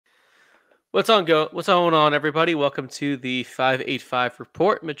What's going on, everybody? Welcome to the 585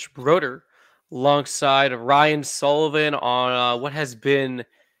 report. Mitch Broder, alongside Ryan Sullivan on what has been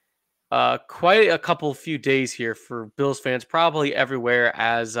quite a couple few days here for Bills fans, probably everywhere,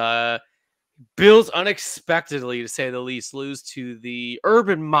 as Bills unexpectedly, to say the least, lose to the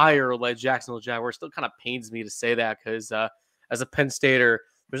Urban Meyer-led Jacksonville Jaguars. Still kind of pains me to say that because as a Penn Stater,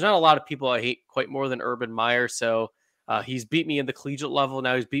 there's not a lot of people I hate quite more than Urban Meyer. So he's beat me in the collegiate level.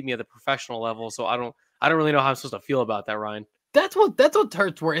 Now he's beat me at the professional level. So I don't really know how I'm supposed to feel about that, Ryan. That's what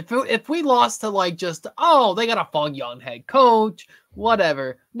hurts. Where if we lost to they got a fun young head coach,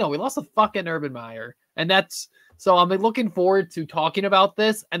 whatever. No, we lost to fucking Urban Meyer, and that's so I'm looking forward to talking about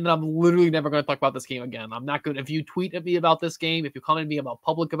this, and then I'm literally never going to talk about this game again. I'm not going. If you tweet at me about this game, if you comment at me about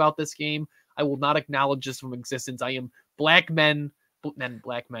public about this game, I will not acknowledge this from existence. I am black men.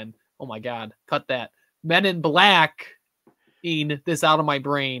 Oh my god, cut that. Men in black. This out of my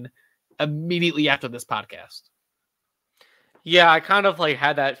brain immediately after this podcast. Yeah, I kind of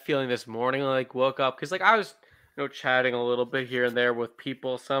had that feeling this morning. Woke up because I was chatting a little bit here and there with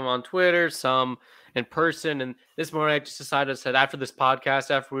people, some on Twitter, some in person. And this morning I just decided, said after this podcast,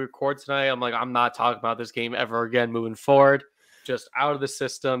 after we record tonight, I'm not talking about this game ever again moving forward. Just out of the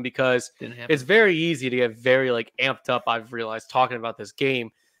system because it's very easy to get very amped up. I've realized talking about this game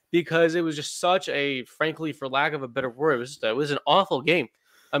because it was just such a, frankly, for lack of a better word, it was an awful game.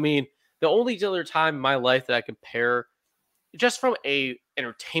 I mean, the only other time in my life that I compare, just from a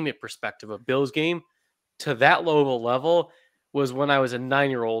entertainment perspective, a Bills game to that low of a level was when I was a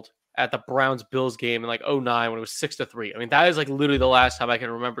 9-year-old at the Browns Bills game in '09 when it was 6-3. I mean, that is literally the last time I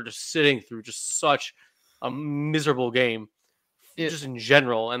can remember just sitting through just such a miserable game, just in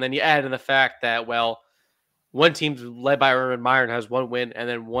general. And then you add in the fact that, well, one team's led by Urban Meyer and has one win, and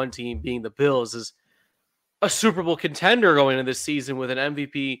then one team, being the Bills, is a Super Bowl contender going into this season with an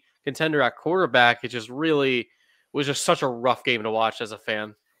MVP contender at quarterback. It just really was just such a rough game to watch as a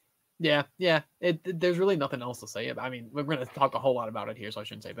fan. Yeah. There's really nothing else to say. I mean, we're going to talk a whole lot about it here, so I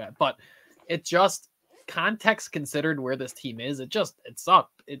shouldn't say that. But it just, context considered where this team is, it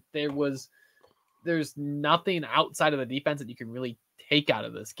sucked. There's nothing outside of the defense that you can really take out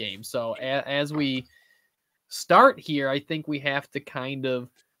of this game. So as we start here, I think we have to kind of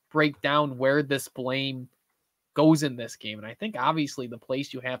break down where this blame goes in this game. And I think obviously the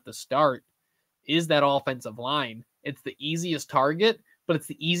place you have to start is that offensive line. It's the easiest target, but it's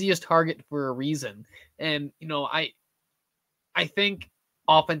the easiest target for a reason. And, I think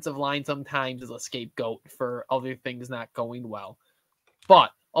offensive line sometimes is a scapegoat for other things not going well.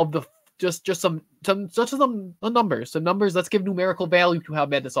 But of the some numbers, let's give numerical value to how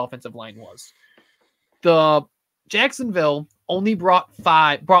bad this offensive line was. The Jacksonville only brought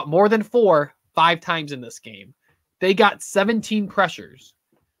more than 5 times in this game. They got 17 pressures.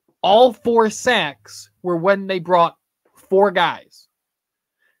 All 4 sacks were when they brought 4 guys.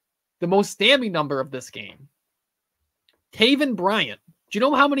 The most damning number of this game, Taven Bryant. Do you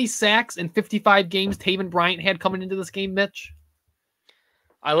know how many sacks in 55 games Taven Bryant had coming into this game, Mitch?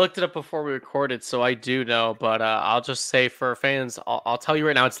 I looked it up before we recorded, so I do know, but I'll just say for fans, I'll tell you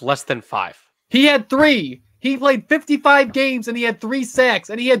right now, it's less than 5. He had 3. He played 55 games and he had 3 sacks,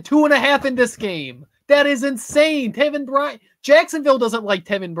 and he had 2.5 in this game. That is insane. Taven Bryant. Jacksonville doesn't like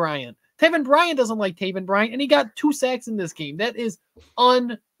Taven Bryant. Taven Bryant doesn't like Taven Bryant, and he got 2 sacks in this game. That is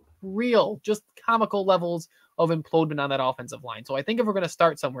unreal. Just comical levels of implodement on that offensive line. So I think if we're going to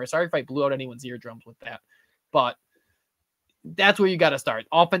start somewhere, sorry if I blew out anyone's eardrums with that, but that's where you got to start.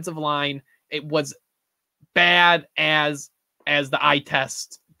 Offensive line, it was bad as the eye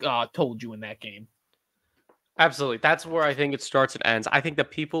test told you in that game. Absolutely. That's where I think it starts and ends. I think the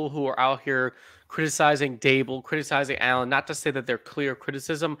people who are out here criticizing Dable, criticizing Allen, not to say that they're clear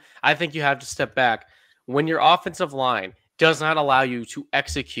criticism, I think you have to step back. When your offensive line does not allow you to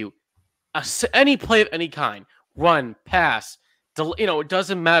execute any play of any kind, run, pass, it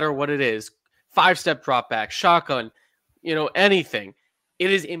doesn't matter what it is, 5-step drop back, shotgun, anything,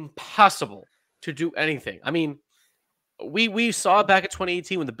 it is impossible to do anything. I mean, we saw back in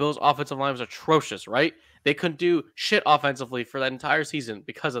 2018 when the Bills' offensive line was atrocious, right? They couldn't do shit offensively for that entire season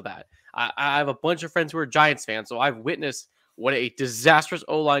because of that. I have a bunch of friends who are Giants fans, so I've witnessed what a disastrous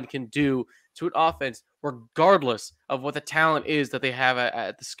O-line can do to an offense, regardless of what the talent is that they have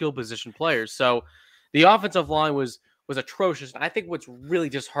at the skill position players. So the offensive line was atrocious. And I think what's really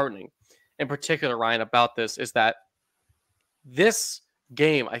disheartening, in particular, Ryan, about this is that this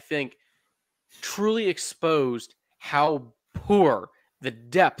game, I think, truly exposed how poor the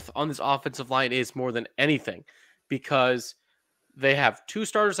depth on this offensive line is more than anything, because they have 2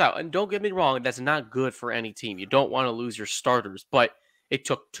 starters out. And don't get me wrong, that's not good for any team. You don't want to lose your starters, but It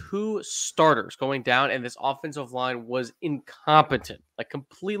took 2 starters going down, and this offensive line was incompetent, like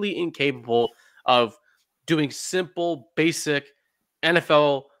completely incapable of doing simple, basic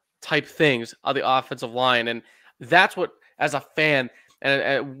NFL type things on the offensive line. And that's what, as a fan,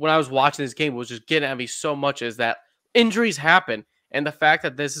 and when I was watching this game, was just getting at me so much is that injuries happen. And the fact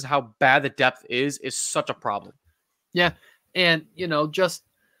that this is how bad the depth is such a problem. Yeah. And, just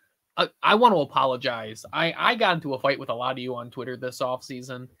I want to apologize. I got into a fight with a lot of you on Twitter this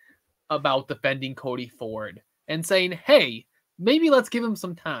offseason about defending Cody Ford and saying, hey, maybe let's give him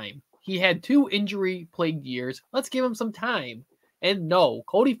some time. He had 2 injury-plagued years. Let's give him some time. And no,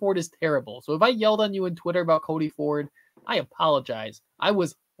 Cody Ford is terrible. So if I yelled on you on Twitter about Cody Ford, I apologize. I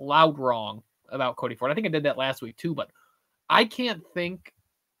was loud wrong about Cody Ford. I think I did that last week too, but I can't think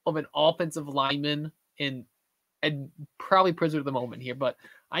of an offensive lineman and probably prisoner of the moment here, but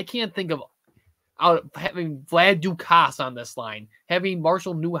I can't think of having Vlad Dukas on this line, having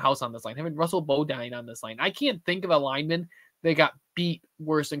Marshall Newhouse on this line, having Russell Bodine on this line. I can't think of a lineman that got beat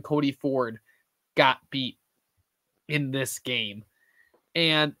worse than Cody Ford got beat in this game.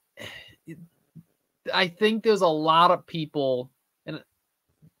 And I think there's a lot of people, and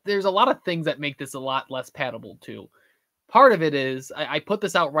there's a lot of things that make this a lot less palatable too. Part of it is, I put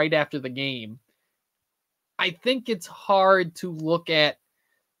this out right after the game. I think it's hard to look at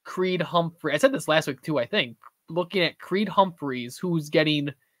Creed Humphrey. I said this last week too, I think. Looking at Creed Humphreys, who's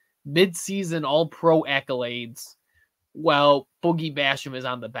getting mid-season all-pro accolades, while Boogie Basham is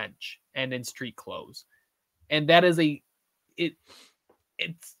on the bench and in street clothes. And that is it's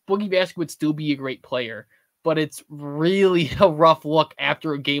Boogie Basham would still be a great player, but it's really a rough look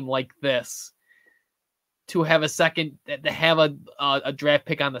after a game like this to have a draft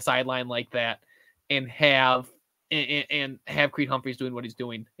pick on the sideline like that and have Creed Humphreys doing what he's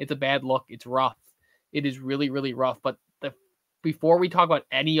doing. It's a bad look. It's rough. It is really, really rough. But before we talk about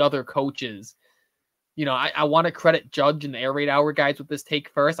any other coaches, I want to credit Judge and the Air Raid Hour guys with this take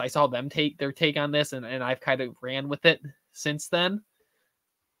first. I saw them take their take on this, and I've kind of ran with it since then.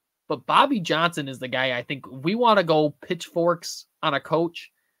 But Bobby Johnson is the guy I think we want to go pitchforks on a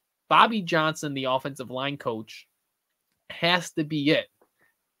coach. Bobby Johnson, the offensive line coach, has to be it.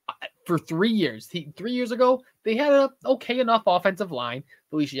 For 3 years. 3 years ago, they had an okay enough offensive line.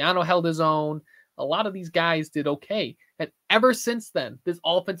 Feliciano held his own. A lot of these guys did okay. And ever since then, this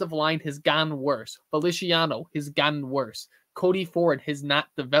offensive line has gotten worse. Feliciano has gotten worse. Cody Ford has not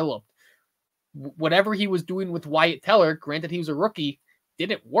developed. Whatever he was doing with Wyatt Teller, granted he was a rookie,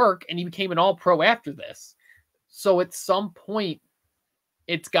 didn't work, and he became an all-pro after this. So at some point,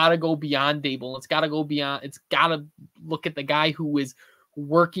 it's got to go beyond Dable. It's got to look at the guy who is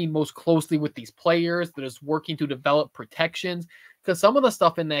working most closely with these players, that is working to develop protections. Because some of the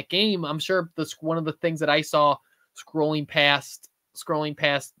stuff in that game, I'm sure one of the things that I saw scrolling past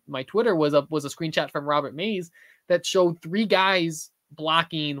my Twitter was a screenshot from Robert Mays that showed 3 guys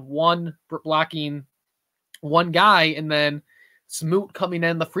blocking one guy, and then Smoot coming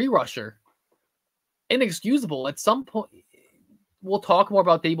in the free rusher. Inexcusable. At some point, we'll talk more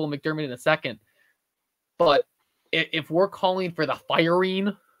about Dable McDermott in a second, but if we're calling for the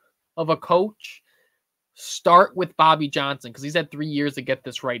firing of a coach, start with Bobby Johnson, because he's had 3 years to get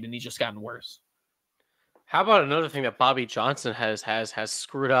this right, and he's just gotten worse. How about another thing that Bobby Johnson has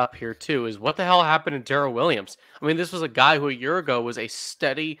screwed up here too is what the hell happened to Darrell Williams? I mean, this was a guy who a year ago was a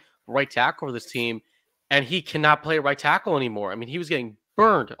steady right tackle for this team, and he cannot play right tackle anymore. I mean, he was getting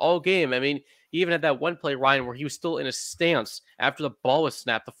burned all game. I mean, he even had that one play, Ryan, where he was still in a stance after the ball was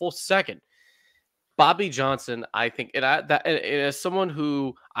snapped, the full second. Bobby Johnson, I think, as someone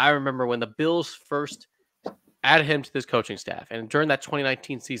who I remember when the Bills first added him to this coaching staff, and during that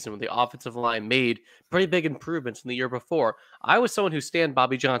 2019 season when the offensive line made pretty big improvements in the year before, I was someone who stand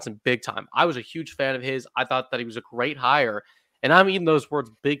Bobby Johnson big time. I was a huge fan of his. I thought that he was a great hire, and I'm eating those words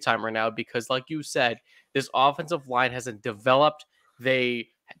big time right now because, like you said, this offensive line hasn't developed. They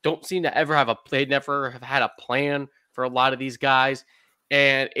don't seem to ever they never have had a plan for a lot of these guys,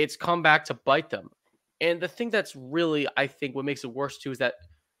 and it's come back to bite them. And the thing that's really, I think, what makes it worse too is that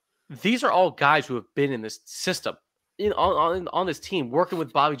these are all guys who have been in this system, on this team, working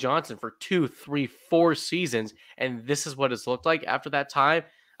with Bobby Johnson for 2, 3, 4 seasons, and this is what it's looked like after that time.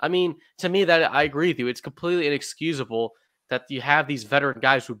 I mean, to me, that I agree with you. It's completely inexcusable that you have these veteran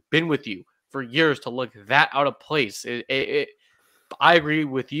guys who've been with you for years to look that out of place. I agree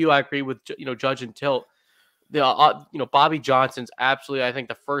with you. I agree with Judge and Tilt. Bobby Johnson's absolutely, I think,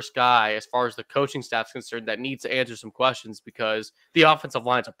 the first guy as far as the coaching staff's concerned that needs to answer some questions because the offensive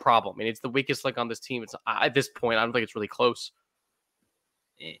line's a problem. I mean, it's the weakest link on this team. It's at this point, I don't think it's really close.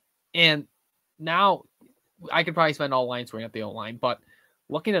 And now I could probably spend all lines bringing up the O-line, but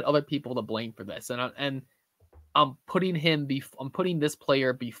looking at other people to blame for this, and I'm putting this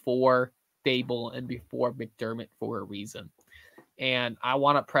player before Dable and before McDermott for a reason. And I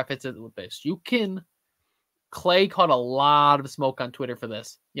want to preface it with this. Clay caught a lot of smoke on Twitter for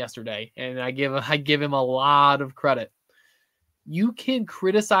this yesterday, and I give him a lot of credit. You can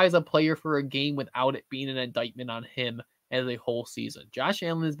criticize a player for a game without it being an indictment on him as a whole season. Josh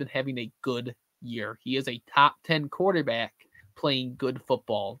Allen has been having a good year. He is a top 10 quarterback playing good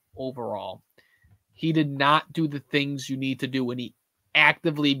football overall. He did not do the things you need to do, and he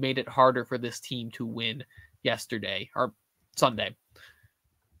actively made it harder for this team to win yesterday or Sunday.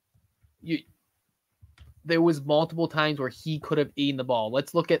 There was multiple times where he could have eaten the ball.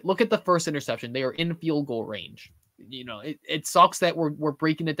 Let's look at the first interception. They are in field goal range. It sucks that we're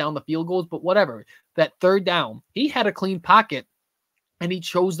breaking it down the field goals, but whatever. That third down, he had a clean pocket, and he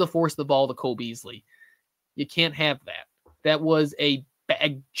chose to force the ball to Cole Beasley. You can't have that. That was a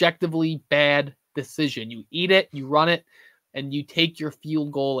objectively bad decision. You eat it, you run it, and you take your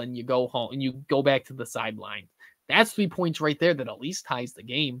field goal and you go home and you go back to the sideline. That's 3 points right there that at least ties the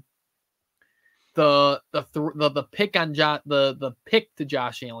game. The pick on the pick to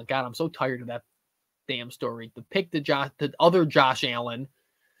Josh Allen. God, I'm so tired of that damn story. The pick to the other Josh Allen.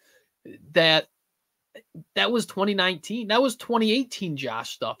 That was 2019. That was 2018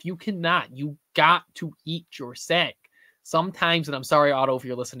 Josh stuff. You got to eat your sack. Sometimes, and I'm sorry, Otto, if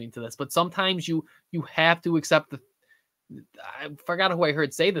you're listening to this, but sometimes you have to accept I forgot who I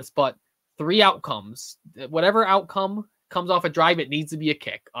heard say this, but 3 outcomes. Whatever outcome comes off a drive, it needs to be a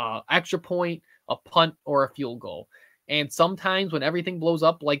kick, extra point, a punt, or a field goal. And sometimes when everything blows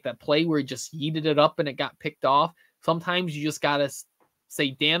up, like that play where he just yeeted it up and it got picked off, sometimes you just got to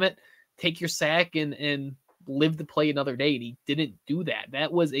say, damn it, take your sack and live to play another day. And he didn't do that.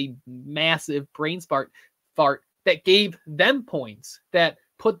 That was a massive brain fart that gave them points, that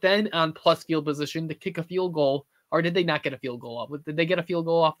put them on plus field position to kick a field goal. Or did they not get a field goal off? Did they get a field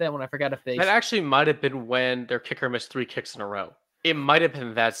goal off that one? I forgot if they... That actually might have been when their kicker missed 3 kicks in a row. It might have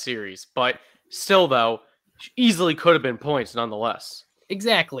been that series, but still, though, easily could have been points nonetheless.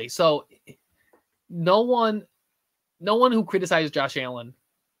 Exactly. So no one who criticizes Josh Allen,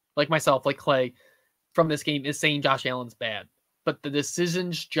 like myself, like Clay, from this game is saying Josh Allen's bad. But the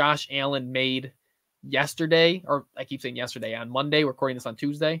decisions Josh Allen made yesterday, or I keep saying yesterday, on Monday, we're recording this on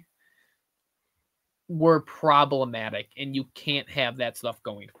Tuesday, were problematic, and you can't have that stuff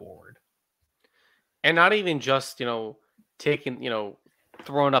going forward. And not even just,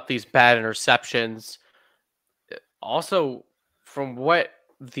 throwing up these bad interceptions. Also, from what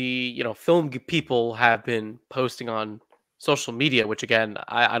the, film people have been posting on social media, which again,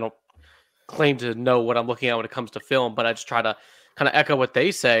 I don't claim to know what I'm looking at when it comes to film, but I just try to kind of echo what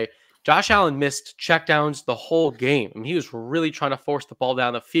they say. Josh Allen missed checkdowns the whole game. I mean, he was really trying to force the ball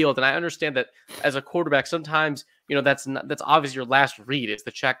down the field. And I understand that as a quarterback, sometimes, that's obviously your last read is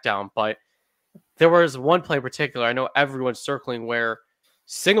the checkdown. But there was one play in particular, I know everyone's circling, where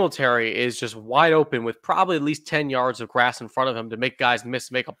Singletary is just wide open with probably at least 10 yards of grass in front of him to make guys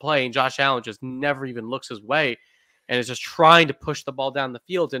make a play. And Josh Allen just never even looks his way and is just trying to push the ball down the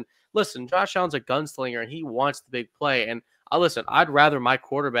field. And listen, Josh Allen's a gunslinger and he wants the big play. And I'd rather my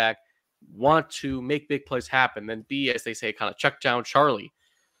quarterback want to make big plays happen than be, as they say, kind of check down Charlie.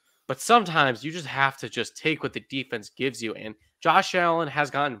 But sometimes you just have to just take what the defense gives you. And Josh Allen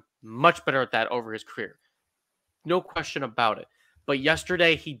has gotten much better at that over his career. No question about it. But on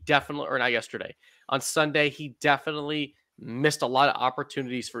Sunday, he definitely missed a lot of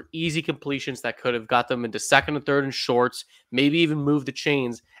opportunities for easy completions that could have got them into second and third and shorts, maybe even moved the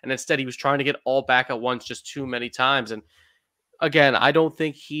chains. And instead, he was trying to get all back at once just too many times. And again, I don't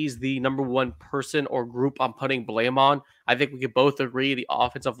think he's the number one person or group I'm putting blame on. I think we could both agree the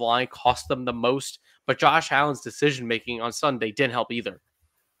offensive line cost them the most, but Josh Allen's decision-making on Sunday didn't help either.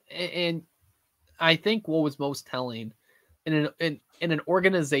 And I think what was most telling in an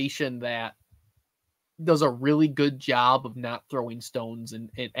organization that does a really good job of not throwing stones in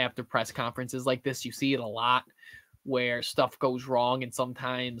after press conferences like this, you see it a lot where stuff goes wrong, and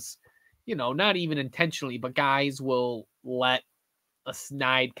sometimes, not even intentionally, but guys will let a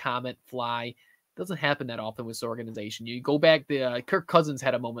snide comment fly. It doesn't happen that often with this organization. You go back, Kirk Cousins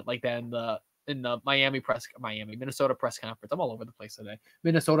had a moment like that in the Minnesota press conference. I'm all over the place today.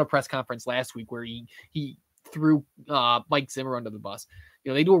 Minnesota press conference last week where he threw Mike Zimmer under the bus.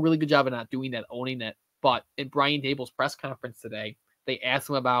 They do a really good job of not doing that, owning it. But in Brian Dable's press conference today, they asked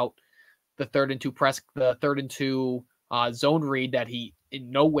him about the third and two zone read that he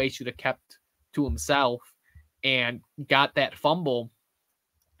in no way should have kept to himself and got that fumble.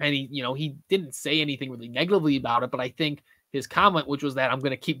 And he didn't say anything really negatively about it, but I think his comment, which was that I'm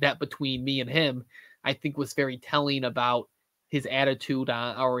going to keep that between me and him, I think was very telling about his attitude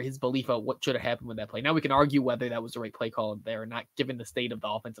on, or his belief of what should have happened with that play. Now we can argue whether that was the right play call there or not, given the state of the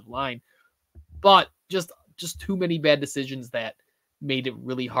offensive line, but just too many bad decisions that made it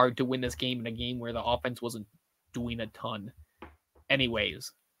really hard to win this game in a game where the offense wasn't doing a ton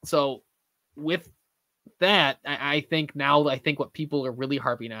anyways. So with that, I think what people are really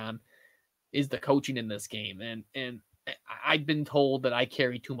harping on is the coaching in this game. And I've been told that I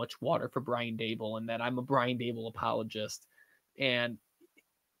carry too much water for Brian Daboll and that I'm a Brian Daboll apologist. And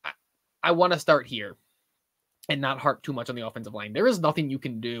I want to start here and not harp too much on the offensive line. There is nothing you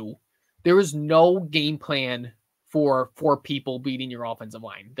can do. There is no game plan for people beating your offensive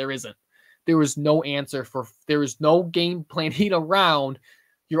line. There isn't. There is no answer for, there is no game planning around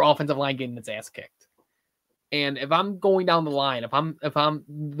your offensive line getting its ass kicked. And if I'm going down the line, if I'm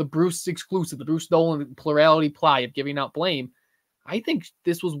the Bruce exclusive, the Bruce Nolan plurality ply of giving out blame, I think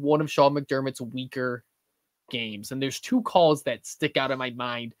this was one of Sean McDermott's weaker games. And there's two calls that stick out in my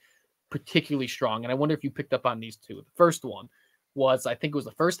mind particularly strong. And I wonder if you picked up on these two. The first one was, I think it was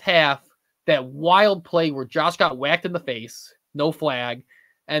the first half, that wild play where Josh got whacked in the face, no flag,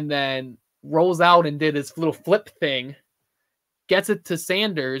 and then rolls out and did his little flip thing, gets it to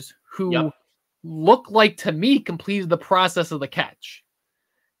Sanders, who looked like, to me, completed the process of the catch.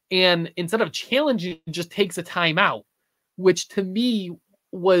 And instead of challenging, just takes a timeout, which to me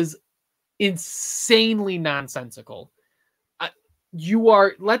was insanely nonsensical. You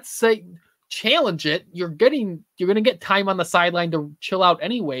are, let's say, challenge it. You're going to get time on the sideline to chill out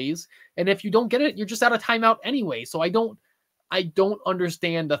anyways. And if you don't get it, you're just out of timeout anyway. So I don't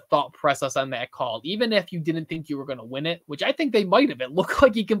understand the thought process on that call. Even if you didn't think you were going to win it, which I think they might have. It looked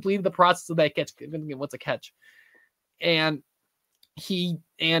like he completed the process of that catch. What's a catch? And he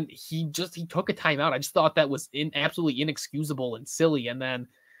took a timeout. I just thought that was absolutely inexcusable and silly. And then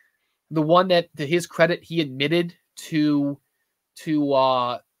the one that, to his credit, he admitted to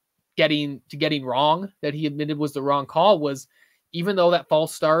getting wrong, that he admitted was the wrong call, was even though that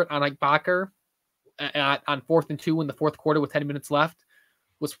false start on Bacher on 4th and 2 in the fourth quarter with 10 minutes left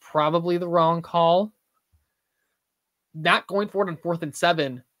was probably the wrong call. Not going forward on 4th and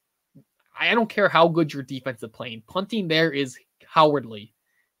 7, I don't care how good your defense is playing. Punting there is cowardly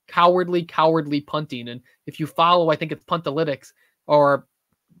punting. And if you follow, I think it's Puntalytics or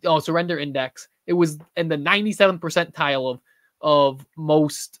Surrender Index, it was in the 97th percentile of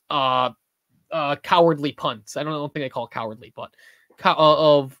most cowardly punts. I don't think they call it cowardly, but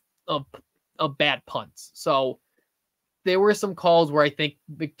of bad punts. So there were some calls where I think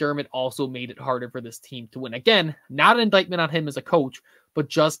McDermott also made it harder for this team to win. Again, not an indictment on him as a coach, but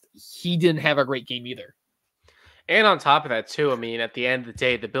just he didn't have a great game either. And on top of that, too, I mean, at the end of the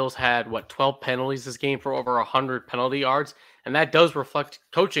day, the Bills had, 12 penalties this game for over 100 penalty yards. And that does reflect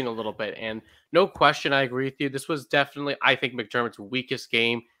coaching a little bit. And no question, I agree with you. This was definitely, I think, McDermott's weakest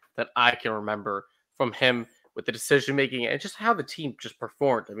game that I can remember from him with the decision-making and just how the team just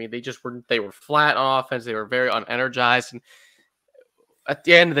performed. I mean, they were flat on offense. They were very unenergized. And at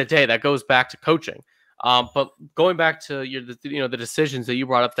the end of the day, that goes back to coaching. But going back to the decisions that you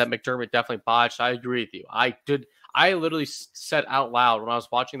brought up that McDermott definitely botched, I agree with you. I literally said out loud when I was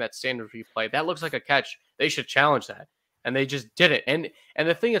watching that Sanders replay, that looks like a catch. They should challenge that. And they just did it. And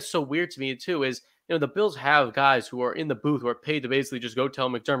the thing that's so weird to me too is, the Bills have guys who are in the booth who are paid to basically just go tell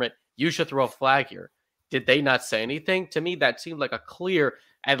McDermott, you should throw a flag here. Did they not say anything? To me, that seemed like a clear,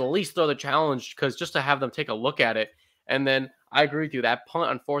 at least throw the challenge, because just to have them take a look at it. And then I agree with you. That punt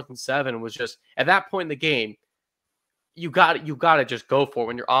on 4th and 7 was just, at that point in the game, you got to just go for it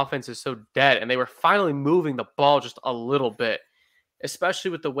when your offense is so dead. And they were finally moving the ball just a little bit,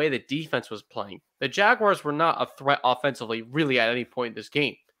 especially with the way the defense was playing. The Jaguars were not a threat offensively really at any point in this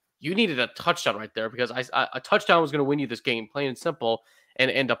game. You needed a touchdown right there because a touchdown was going to win you this game, plain and simple.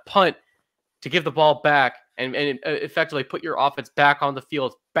 And a punt to give the ball back and effectively put your offense back on the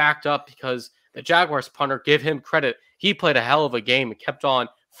field, backed up, because the Jaguars punter, give him credit, he played a hell of a game and kept on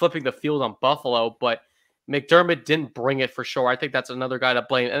flipping the field on Buffalo, but McDermott didn't bring it for sure. I think that's another guy to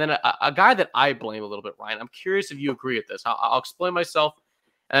blame. And then a guy that I blame a little bit, Ryan. I'm curious if you agree with this. I'll explain myself,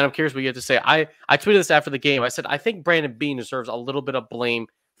 and I'm curious what you have to say. I tweeted this after the game. I said, I think Brandon Beane deserves a little bit of blame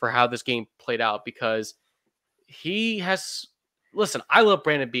for how this game played out, because he has... Listen, I love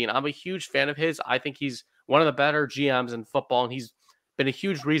Brandon Beane. I'm a huge fan of his. I think he's one of the better GMs in football, and he's been a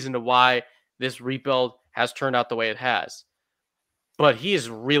huge reason to why this rebuild has turned out the way it has. But he has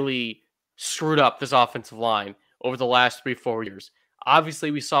really screwed up this offensive line over the last 3-4 years.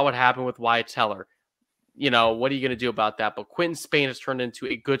 Obviously, we saw what happened with Wyatt Teller. What are you going to do about that? But Quentin Spain has turned into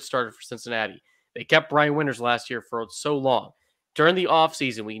a good starter for Cincinnati. They kept Brian Winters last year for so long. During the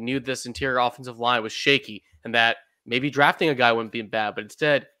offseason, we knew this interior offensive line was shaky and that maybe drafting a guy wouldn't be bad, but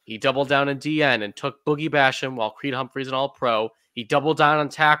instead he doubled down in DN and took Boogie Basham while Creed Humphrey's an all-pro. He doubled down on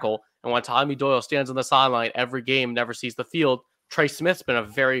tackle, and when Tommy Doyle stands on the sideline every game, never sees the field, Trey Smith's been a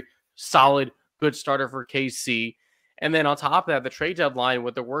very solid, good starter for KC. And then on top of that, the trade deadline,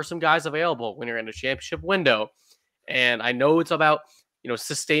 there were some guys available when you're in a championship window. And I know it's about,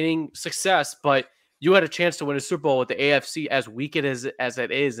 sustaining success, but you had a chance to win a Super Bowl with the AFC as weak as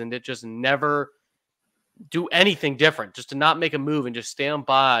it is, and it just never do anything different, just to not make a move and just stand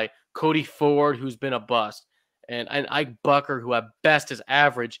by Cody Ford, who's been a bust, and Ike Bucker, who at best is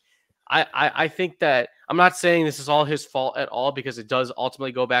average. I think that I'm not saying this is all his fault at all, because it does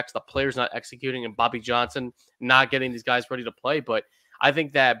ultimately go back to the players not executing and Bobby Johnson not getting these guys ready to play. But I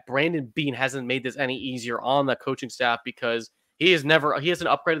think that Brandon Beane hasn't made this any easier on the coaching staff, because he hasn't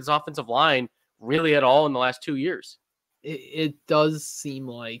upgraded his offensive line really at all in the last 2 years. It does seem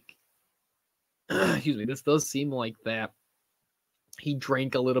like, this does seem like that he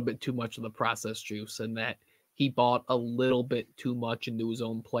drank a little bit too much of the processed juice, and that he bought a little bit too much into his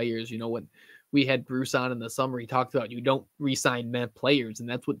own players. When we had Bruce on in the summer, he talked about you don't re-sign meh players, and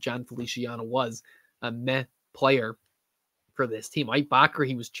that's what John Feliciano was, a meh player for this team. Ike Bacher,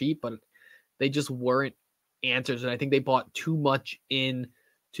 he was cheap, but they just weren't answers, and I think they bought too much in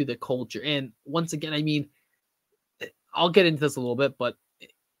to the culture. And once again, I mean, I'll get into this a little bit, but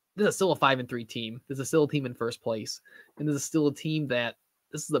this is still a 5-3 team. This is still a team in first place, and this is still a team that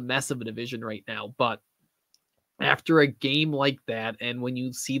this is a mess of a division right now. But after a game like that, and when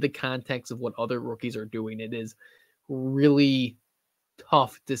you see the context of what other rookies are doing, it is really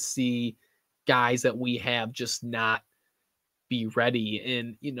tough to see guys that we have just not be ready.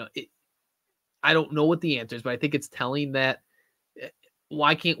 And, I don't know what the answer is, but I think it's telling that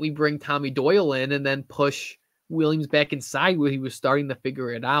why can't we bring Tommy Doyle in and then push Williams back inside where he was starting to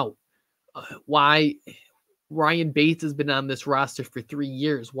figure it out? Why Ryan Bates has been on this roster for 3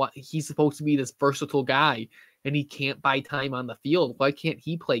 years? What, he's supposed to be this versatile guy, and he can't buy time on the field. Why can't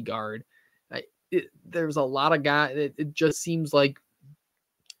he play guard? There's a lot of guys. It just seems like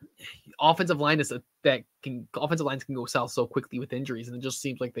offensive lines can go south so quickly with injuries, and it just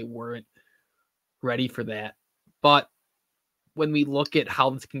seems like they weren't ready for that. But when we look at how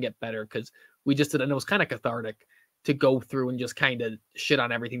this can get better, because we just did, and it was kind of cathartic to go through and just kind of shit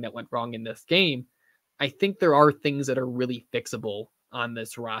on everything that went wrong in this game, I think there are things that are really fixable on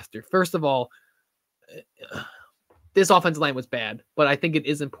this roster. First of all, this offensive line was bad, but I think it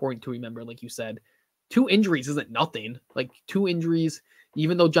is important to remember, like you said, 2 injuries isn't nothing. Like 2 injuries,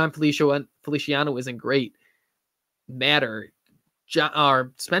 even though John Feliciano isn't great, matter.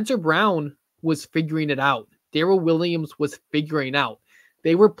 Spencer Brown was figuring it out. Darrell Williams was figuring out.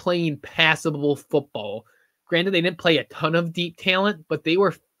 They were playing passable football. Granted, they didn't play a ton of deep talent, but they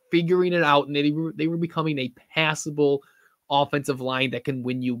were figuring it out, and they were becoming a passable offensive line that can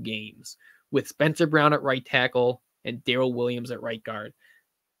win you games, with Spencer Brown at right tackle and Darrell Williams at right guard.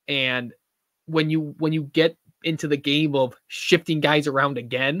 And when you get into the game of shifting guys around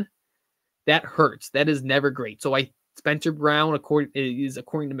again, that hurts. That is never great. So Spencer Brown, according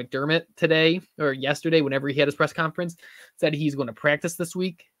to McDermott today or yesterday, whenever he had his press conference, said he's going to practice this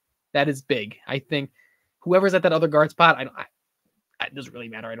week. That is big. I think whoever's at that other guard spot, it doesn't really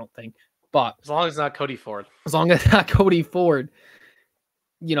matter, I don't think. But as long as it's not Cody Ford. As long as it's not Cody Ford,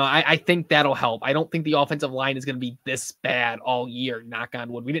 I think that'll help. I don't think the offensive line is going to be this bad all year, knock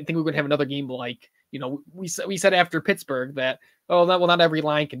on wood. We didn't think we were going to have another game like, we said after Pittsburgh that, not every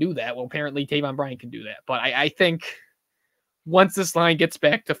line can do that. Well, apparently Taven Bryan can do that. But I think once this line gets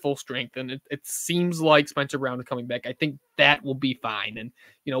back to full strength, and it seems like Spencer Brown is coming back, I think that will be fine. And,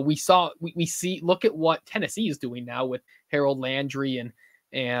 look at what Tennessee is doing now with Harold Landry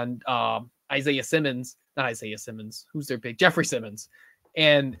and Isaiah Simmons, not Isaiah Simmons, who's their big, Jeffrey Simmons.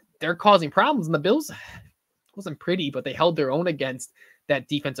 And they're causing problems. And the Bills wasn't pretty, but they held their own against that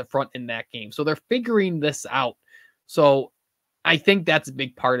defensive front in that game. So they're figuring this out. So I think that's a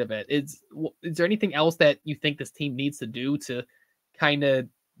big part of it. Is there anything else that you think this team needs to do to kind of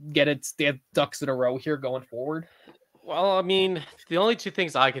get its ducks in a row here going forward? Well, I mean, the only 2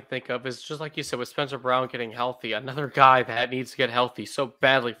 things I can think of is just like you said, with Spencer Brown getting healthy, another guy that needs to get healthy so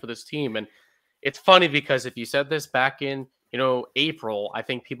badly for this team. And it's funny because if you said this back in, April, I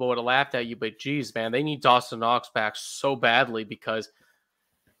think people would have laughed at you, but geez, man, they need Dawson Knox back so badly, because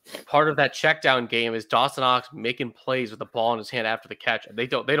part of that check down game is Dawson Knox making plays with the ball in his hand after the catch. They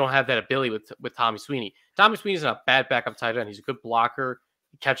don't have that ability with Tommy Sweeney. Tommy Sweeney's not a bad backup tight end. He's a good blocker.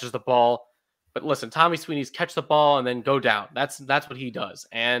 He catches the ball. But listen, Tommy Sweeney's catch the ball and then go down. That's what he does.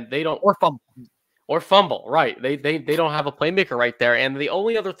 And they don't, or fumble. or fumble. Right. They don't have a playmaker right there. And the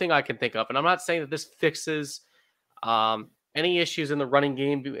only other thing I can think of, and I'm not saying that this fixes any issues in the running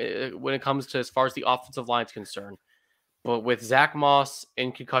game when it comes to as far as the offensive line is concerned. But with Zach Moss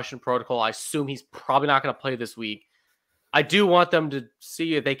in concussion protocol, I assume he's probably not going to play this week. I do want them to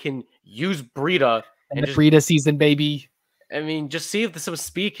see if they can use Breida and the Breida season, baby. I mean, just see if some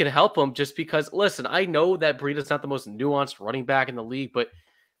speed can help him. Just because, listen, I know that Breida's not the most nuanced running back in the league, but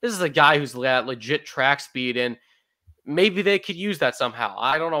this is a guy who's got legit track speed, and maybe they could use that somehow.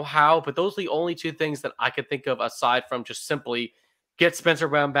 I don't know how, but those are the only two things that I could think of aside from just simply get Spencer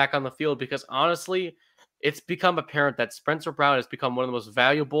Brown back on the field. Because honestly, it's become apparent that Spencer Brown has become one of the most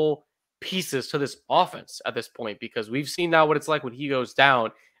valuable pieces to this offense at this point, because we've seen now what it's like when he goes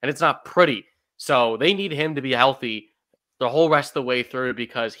down, and it's not pretty. So they need him to be healthy the whole rest of the way through,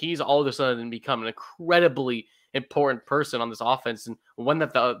 because he's all of a sudden become an incredibly important person on this offense, and one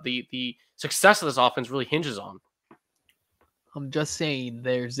that the success of this offense really hinges on. I'm just saying,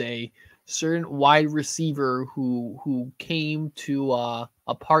 there's a certain wide receiver who came to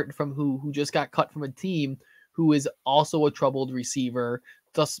apart from who just got cut from a team, who is also a troubled receiver,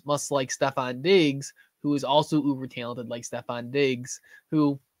 just much like Stefon Diggs, who is also uber talented like Stefon Diggs,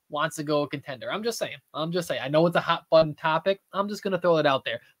 who wants to go a contender. I'm just saying. I know it's a hot button topic. I'm just gonna throw it out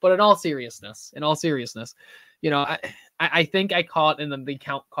there. But in all seriousness, you know, I think I caught, and then the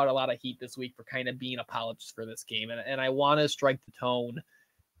count caught a lot of heat this week for kind of being apologists for this game. And I want to strike the tone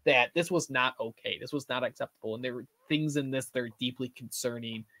that this was not okay. This was not acceptable. And there were things in this that are deeply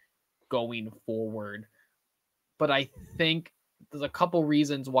concerning going forward. But I think there's a couple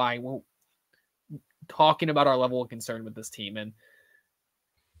reasons why we're talking about our level of concern with this team. And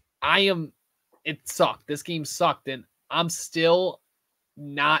it sucked. This game sucked. And I'm still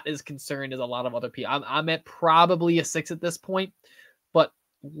not as concerned as a lot of other people. I'm at probably a 6 at this point, but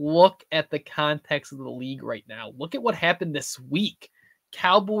look at the context of the league right now. Look at what happened this week.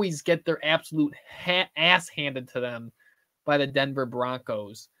 Cowboys get their absolute ass handed to them by the Denver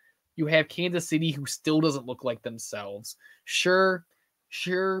Broncos. You have Kansas City, who still doesn't look like themselves. Sure,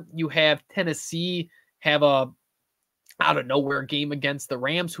 you have Tennessee have a out of nowhere game against the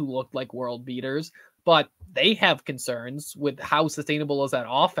Rams, who looked like world beaters, but they have concerns with how sustainable is that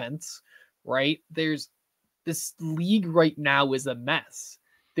offense, right? There's this league right now is a mess.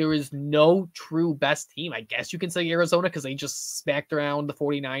 There is no true best team. I guess you can say Arizona, because they just smacked around the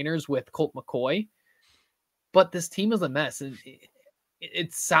 49ers with Colt McCoy, but this team is a mess. And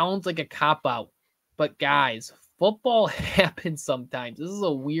it sounds like a cop-out, but guys, football happens sometimes. This is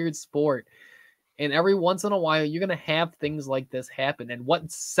a weird sport. And every once in a while, you're going to have things like this happen. And what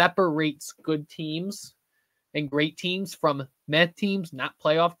separates good teams and great teams from meh teams, not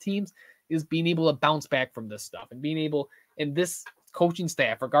playoff teams, is being able to bounce back from this stuff. And being able, and this coaching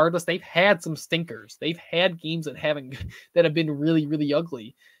staff, regardless, they've had some stinkers. They've had games that have been really, really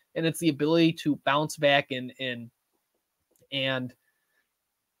ugly. And it's the ability to bounce back and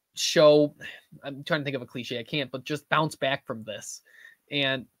show, I'm trying to think of a cliche, I can't, but just bounce back from this.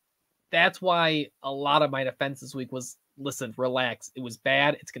 And that's why a lot of my defense this week was, listen, relax. It was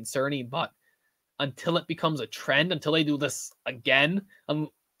bad. It's concerning, but until it becomes a trend, until they do this again,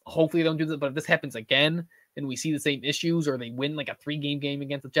 hopefully they don't do this, but if this happens again and we see the same issues, or they win like a 3-game game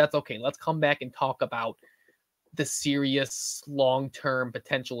against the Jets, okay, let's come back and talk about the serious long-term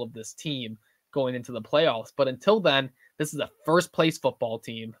potential of this team going into the playoffs. But until then, this is a first-place football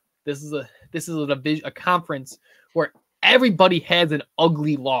team. This is a division, a conference where everybody has an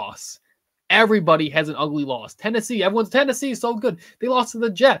ugly loss. Everybody has an ugly loss. Tennessee, Tennessee is so good. They lost to the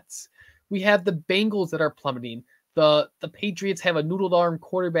Jets. We have the Bengals that are plummeting. The Patriots have a noodle arm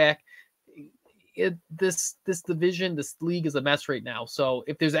quarterback. This division, this league is a mess right now. So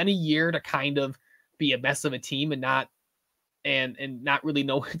if there's any year to kind of be a mess of a team and not really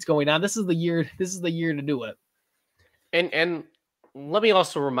know what's going on, this is the year. This is the year to do it. And let me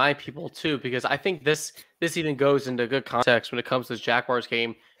also remind people too, because I think this even goes into good context when it comes to this Jaguars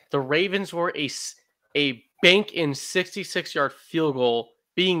game. The Ravens were a bank in 66-yard field goal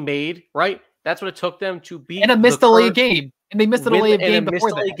being made, right? That's what it took them to beat and a missed delay game. And they missed a delay game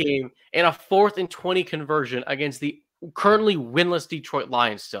before that. Game and a 4th and 20 conversion against the currently winless Detroit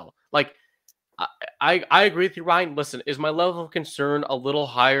Lions still. Like, I agree with you, Ryan. Listen, is my level of concern a little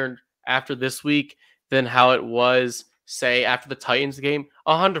higher after this week than how it was, say, after the Titans game?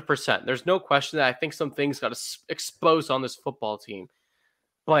 100%. There's no question that I think some things got exposed on this football team.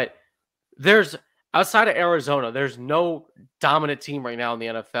 But outside of Arizona, there's no dominant team right now in the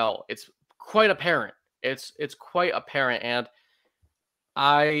NFL. It's quite apparent. It's quite apparent, and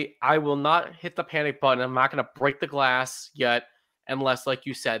I will not hit the panic button. I'm not going to break the glass yet, unless, like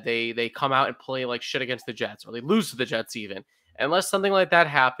you said, they come out and play like shit against the Jets or they lose to the Jets even. Unless something like that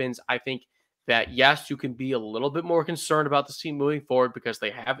happens, I think that yes, you can be a little bit more concerned about the team moving forward because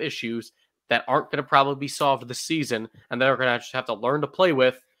they have issues that aren't going to probably be solved this season and they're going to just have to learn to play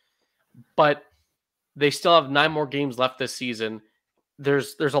with. But they still have 9 more games left this season.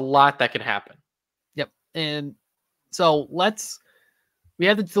 There's a lot that can happen. Yep. And so we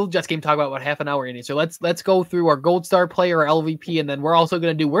have the Philly Jets game talk about half an hour in it. So let's go through our gold star player, our LVP, and then we're also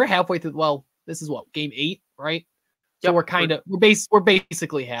going to we're halfway through. Well, this is what, game 8, right? So Yep, we're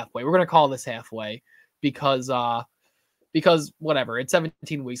basically halfway. We're going to call this halfway because whatever, it's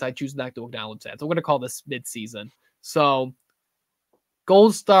 17 weeks. I choose not to acknowledge that. So we're going to call this mid-season. So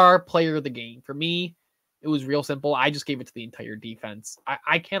gold star player of the game. For me, it was real simple. I just gave it to the entire defense.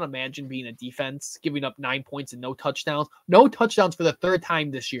 I can't imagine being a defense giving up 9 points and no touchdowns. No touchdowns for the 3rd time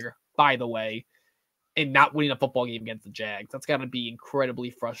this year, by the way, and not winning a football game against the Jags. That's got to be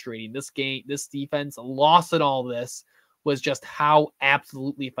incredibly frustrating. This defense, loss in all this was just how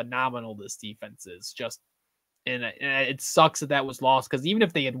absolutely phenomenal this defense is. And it sucks that was lost because even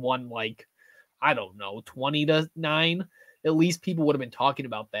if they had won, like, I don't know, 20-9, at least people would have been talking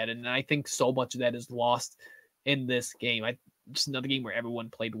about that. And I think so much of that is lost in this game. Just another game where everyone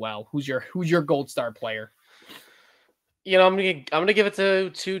played well. Who's your gold star player? I'm gonna give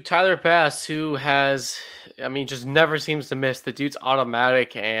it to Tyler Bass, who has, just never seems to miss. The dude's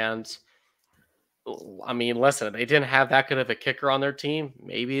automatic, and listen, they didn't have that good of a kicker on their team.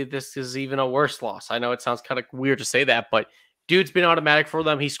 Maybe this is even a worse loss. I know it sounds kind of weird to say that, but dude's been automatic for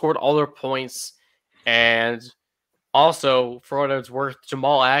them. He scored all their points, and also, for what it's worth,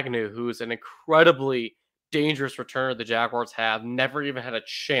 Jamal Agnew, who's an incredibly dangerous returner the Jaguars have, never even had a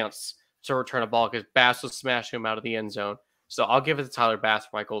chance to return a ball because Bass was smashing him out of the end zone. So I'll give it to Tyler Bass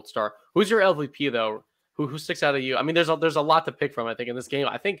for my gold star. Who's your LVP, though? Who sticks out of you? There's a lot to pick from, I think, in this game.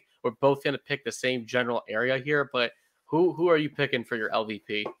 I think we're both going to pick the same general area here, but who are you picking for your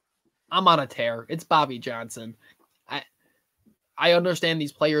LVP? I'm on a tear. It's Bobby Johnson. I understand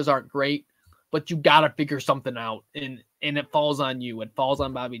these players aren't great, but you got to figure something out, and it falls on you. It falls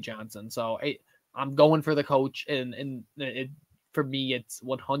on Bobby Johnson. So I'm going for the coach, and for me, it's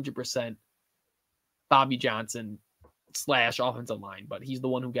 100% Bobby Johnson / offensive line, but he's the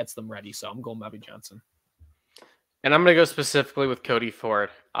one who gets them ready. So I'm going Bobby Johnson. And I'm going to go specifically with Cody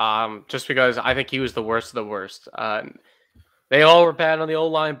Ford, just because I think he was the worst of the worst. They all were bad on the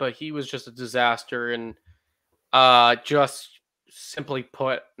O-line, but he was just a disaster. And just simply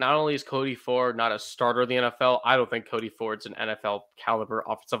put, not only is Cody Ford not a starter in the NFL, I don't think Cody Ford's an NFL caliber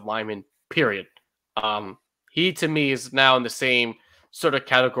offensive lineman, period. He, to me, is now in the same sort of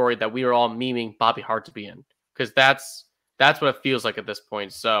category that we are all memeing Bobby Hart to be in, because that's what it feels like at this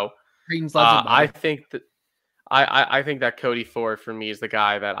point. So I think that Cody Ford, for me, is the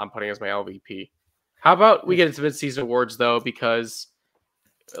guy that I'm putting as my LVP. How about we get into mid-season awards, though, because,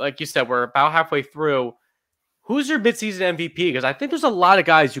 like you said, we're about halfway through. Who's your midseason MVP? Because I think there's a lot of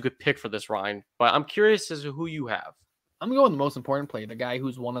guys you could pick for this, Ryan. But I'm curious as to who you have. I'm going the most important player, the guy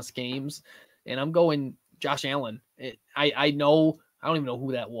who's won us games, and I'm going Josh Allen. I don't even know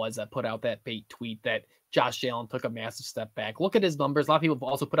who that was that put out that bait tweet that Josh Allen took a massive step back. Look at his numbers. A lot of people have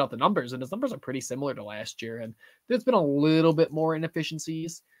also put out the numbers, and his numbers are pretty similar to last year. And there's been a little bit more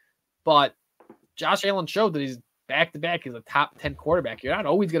inefficiencies, but Josh Allen showed that he's back-to-back as a top 10 quarterback. You're not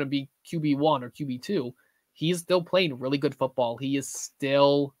always going to be QB1 or QB2. He's still playing really good football. He is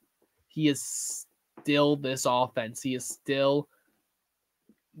still this offense.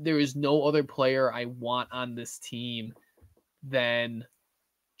 There is no other player I want on this team than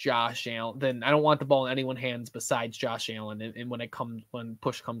Josh Allen. I don't want the ball in anyone's hands besides Josh Allen. And when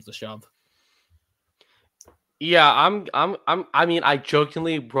push comes to shove. Yeah, I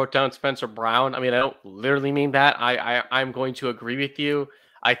jokingly wrote down Spencer Brown. I don't literally mean that. I'm going to agree with you.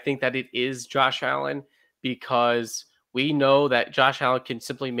 I think that it is Josh Allen, because we know that Josh Allen can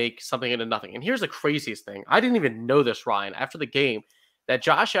simply make something into nothing. And here's the craziest thing. I didn't even know this, Ryan, after the game, that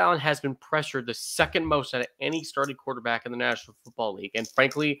Josh Allen has been pressured the second most out of any starting quarterback in the National Football League. And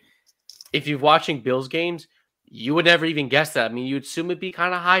frankly, if you're watching Bills games, you would never even guess that. You'd assume it'd be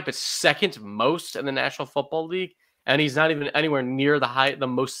kind of high, but second most in the National Football League, and he's not even anywhere near the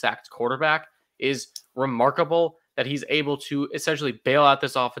most sacked quarterback, is remarkable that he's able to essentially bail out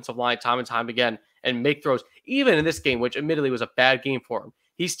this offensive line time and time again and make throws. Even in this game, which admittedly was a bad game for him,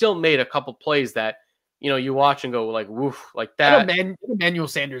 he still made a couple plays that, you watch and go like, woof, like that. Emmanuel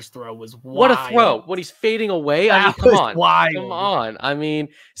Sanders throw was wild. What a throw. When he's fading away. Come on. Wild. Come on.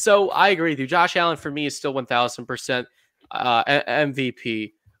 So I agree with you. Josh Allen, for me, is still 1,000%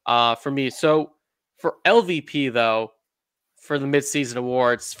 MVP for me. So for LVP, though, for the midseason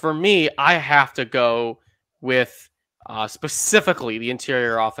awards, for me, I have to go with specifically the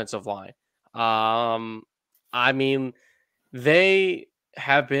interior offensive line. I mean, they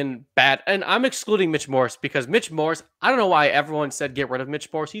have been bad, and I'm excluding Mitch Morse because Mitch Morse, I don't know why everyone said get rid of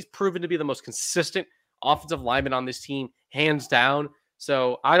Mitch Morse. He's proven to be the most consistent offensive lineman on this team, hands down.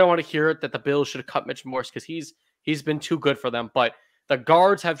 So I don't want to hear it that the Bills should have cut Mitch Morse because he's been too good for them. But the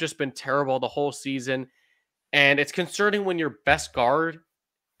guards have just been terrible the whole season. And it's concerning when your best guard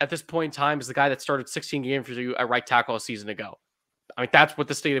at this point in time is the guy that started 16 games for you at right tackle a season ago. I mean, that's what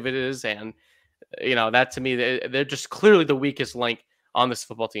the state of it is. And, that to me, they're just clearly the weakest link on this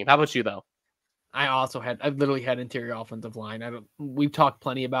football team. How about you, though? I've literally had interior offensive line. We've talked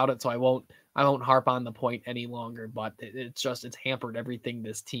plenty about it, so I won't harp on the point any longer, but it's hampered everything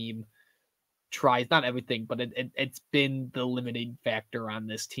this team tries. Not everything, but it's been the limiting factor on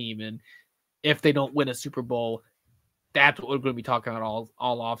this team. And if they don't win a Super Bowl, that's what we're going to be talking about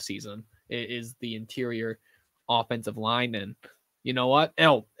all off season is the interior offensive line. And you know what?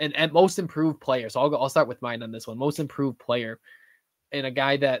 Oh, and most improved player. So I'll start with mine on this one. Most improved player, and a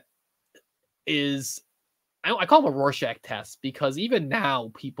guy that is, I call him a Rorschach test, because even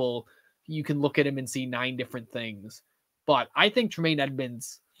now you can look at him and see 9 different things. But I think Tremaine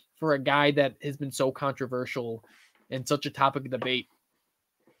Edmonds, for a guy that has been so controversial and such a topic of debate,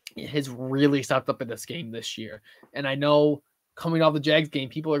 has really stepped up in this game this year. And I know coming off the Jags game,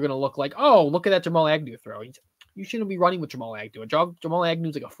 people are going to look like, oh, look at that Jamal Agnew throw. You shouldn't be running with Jamal Agnew. Jamal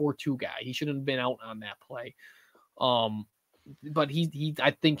Agnew's like a 4-2 guy. He shouldn't have been out on that play. But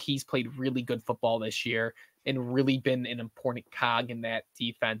I think he's played really good football this year and really been an important cog in that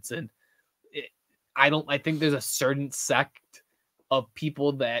defense. And I think there's a certain sect of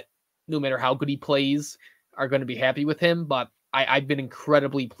people that no matter how good he plays are going to be happy with him. But I've been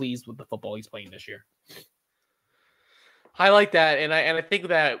incredibly pleased with the football he's playing this year. I like that. And I think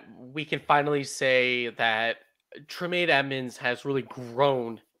that we can finally say that Tremaine Edmonds has really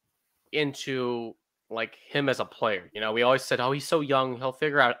grown into like him as a player. We always said, oh, he's so young, he'll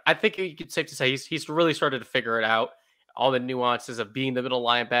figure out. I think it's safe to say he's really started to figure it out. All the nuances of being the middle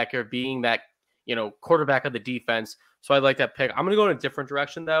linebacker, being that, quarterback of the defense. So I like that pick. I'm going to go in a different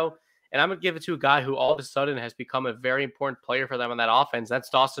direction though. And I'm going to give it to a guy who all of a sudden has become a very important player for them on that offense. That's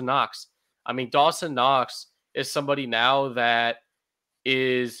Dawson Knox. I mean, Dawson Knox is somebody now that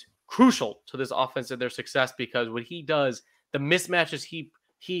is crucial to this offense and their success, because what he does, the mismatches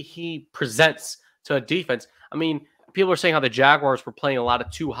he presents to a defense. I mean, people are saying how the Jaguars were playing a lot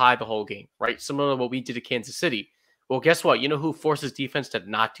of too high the whole game, right? Similar to what we did to Kansas City. Well, guess what? You know who forces defense to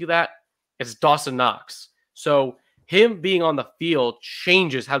not do that? It's Dawson Knox. So him being on the field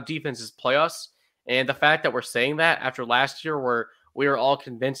changes how defenses play us. And the fact that we're saying that after last year where we were all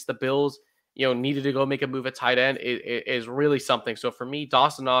convinced the Bills, needed to go make a move at tight end is really something. So for me,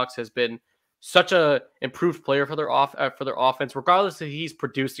 Dawson Knox has been such a improved player for their offense, regardless if he's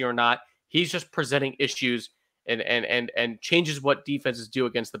producing or not. He's just presenting issues and changes what defenses do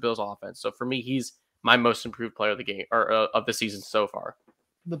against the Bills offense. So for me, he's my most improved player of the game or of the season so far.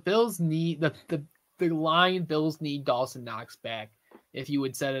 The Bills need the Lion Bills need Dawson Knox back. If you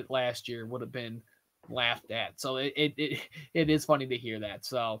had said it last year, would have been laughed at. So it is funny to hear that.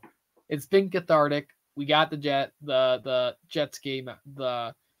 So it's been cathartic. We got the Jets game,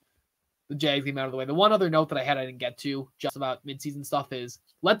 the Jags game out of the way. The one other note that I didn't get to just about midseason stuff is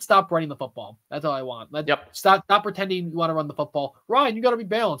let's stop running the football. That's all I want. Stop pretending you want to run the football. Ryan, you got to be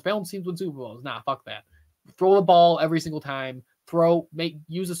balanced. Balanced teams win Super Bowls. Nah, fuck that. Throw the ball every single time.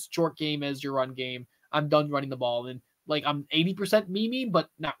 Use a short game as your run game. I'm done running the ball. And I'm 80% me, but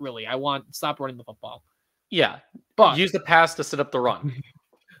not really. I want stop running the football. Yeah, but use the pass to set up the run.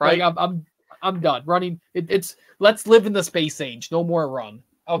 Right. I'm done running. It's let's live in the space age. No more run.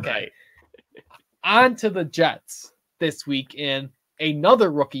 Okay. Right. On to the Jets this week, and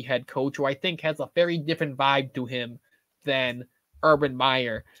another rookie head coach who I think has a very different vibe to him than Urban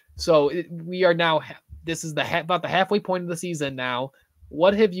Meyer. So we are now. This is about the halfway point of the season now.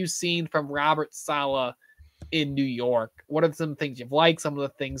 What have you seen from Robert Saleh in New York? What are some things you've liked? Some of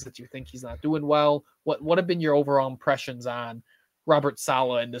the things that you think he's not doing well? What have been your overall impressions on Robert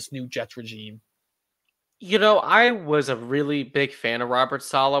Saleh and this new Jets regime? I was a really big fan of Robert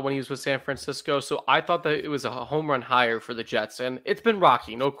Saleh when he was with San Francisco, so I thought that it was a home run hire for the Jets, and it's been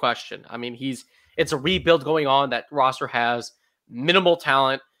rocky, no question. I mean, it's a rebuild going on. That roster has minimal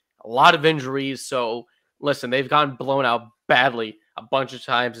talent, a lot of injuries, so listen, they've gotten blown out badly a bunch of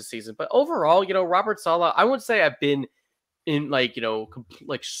times this season. But overall, Robert Saleh, I wouldn't say I've been in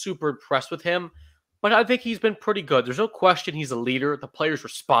super impressed with him, but I think he's been pretty good. There's no question he's a leader. The players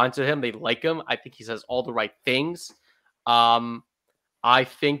respond to him. They like him. I think he says all the right things. I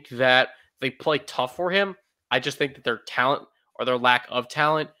think that they play tough for him. I just think that their talent or their lack of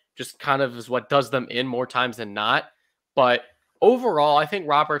talent just kind of is what does them in more times than not. But overall, I think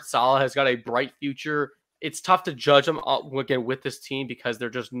Robert Saleh has got a bright future. It's tough to judge him again with this team because they're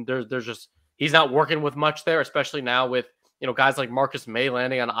just he's not working with much there, especially now with guys like Marcus May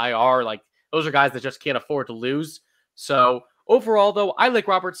landing on IR. Like those are guys that just can't afford to lose. So overall, though, I like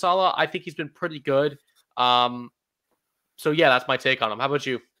Robert Saleh. I think he's been pretty good. So yeah, that's my take on him. How about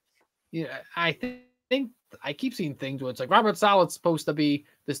you? Yeah, I think I keep seeing things where it's like Robert Sala's supposed to be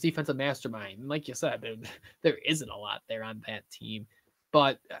this defensive mastermind. And like you said, there isn't a lot there on that team.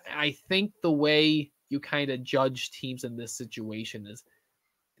 But I think the way you kind of judge teams in this situation is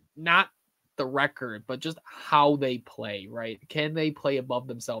not the record, but just how they play, right? Can they play above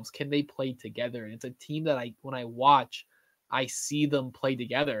themselves? Can they play together? And it's a team that when I watch, I see them play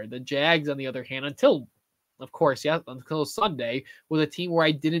together. The Jags, on the other hand, until Sunday, was a team where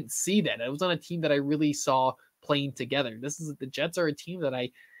I didn't see that. It was on a team that I really saw playing together. The Jets are a team that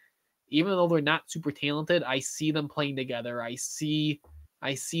even though they're not super talented, I see them playing together. I see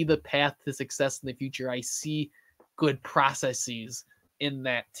the path to success in the future. I see good processes in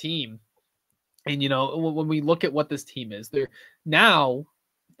that team. And, when we look at what this team is, we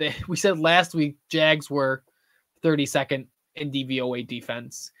said last week, Jags were 32nd in DVOA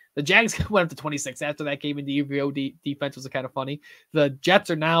defense. The Jags went up to 26 after that game in DVOA defense, was kind of funny. The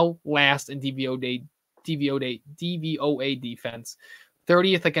Jets are now last in DVOA defense,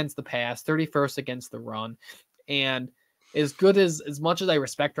 30th against the pass, 31st against the run. And as much as I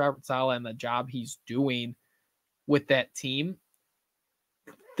respect Robert Saleh and the job he's doing with that team,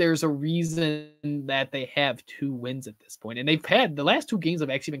 there's a reason that they have 2 wins at this point. And the last 2 games have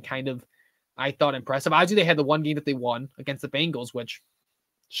actually been kind of, I thought, impressive. Obviously, they had the one game that they won against the Bengals, which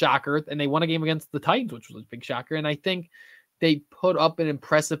shocker. And they won a game against the Titans, which was a big shocker. And I think they put up an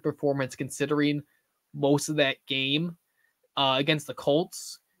impressive performance considering most of that game against the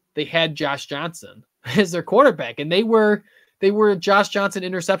Colts. They had Josh Johnson as their quarterback, and they were a Josh Johnson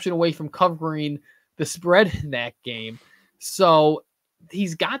interception away from covering the spread in that game. So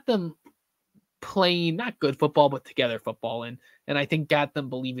he's got them playing not good football, but together football, and I think got them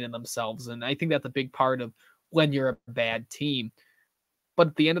believing in themselves. And I think that's a big part of when you're a bad team. But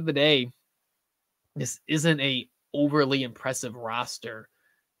at the end of the day, this isn't a overly impressive roster.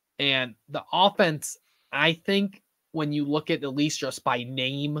 And the offense, I think when you look at least just by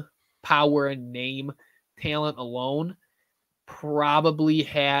name, power and name talent alone, probably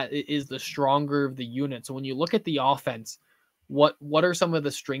is the stronger of the unit. So when you look at the offense, what are some of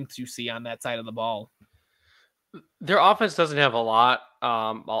the strengths you see on that side of the ball? Their offense doesn't have a lot.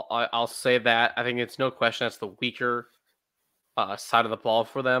 I'll say that. I think it's no question that's the weaker side of the ball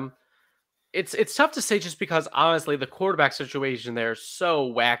for them. It's tough to say just because honestly the quarterback situation there is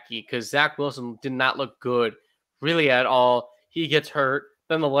so wacky because Zach Wilson did not look good really at all. He gets hurt.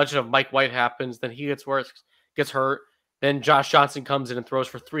 Then the legend of Mike White happens. Then he gets hurt. Then Josh Johnson comes in and throws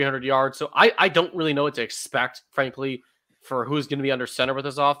for 300 yards. So I don't really know what to expect, frankly, for who's going to be under center with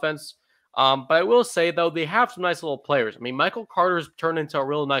this offense. But I will say, though, they have some nice little players. I mean, Michael Carter's turned into a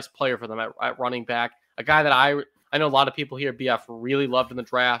real nice player for them at running back, a guy that I know a lot of people here at BF really loved in the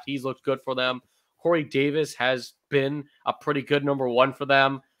draft. He's looked good for them. Corey Davis has been a pretty good number 1 for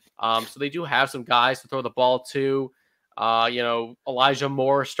them. So they do have some guys to throw the ball to. Elijah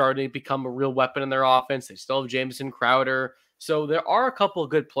Moore starting to become a real weapon in their offense. They still have Jamison Crowder. So there are a couple of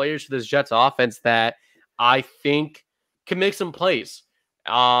good players for this Jets offense that I think can make some plays.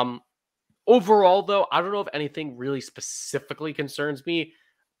 Overall, though, I don't know if anything really specifically concerns me.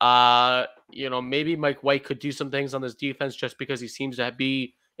 Maybe Mike White could do some things on this defense just because he seems to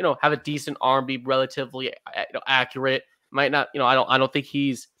be, have a decent arm, be relatively accurate. Might not, I don't think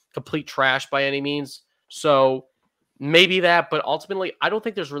he's complete trash by any means. So maybe that, but ultimately, I don't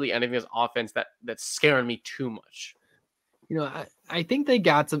think there's really anything in this offense that's scaring me too much. I think they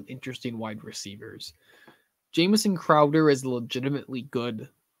got some interesting wide receivers. Jamison Crowder is a legitimately good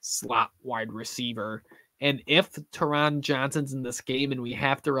slot wide receiver. And if Teron Johnson's in this game and we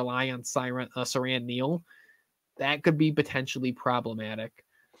have to rely on Siran Neal, that could be potentially problematic.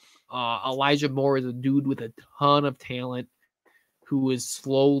 Elijah Moore is a dude with a ton of talent who is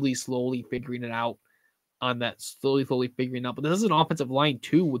slowly figuring it out on that, slowly figuring it out. But this is an offensive line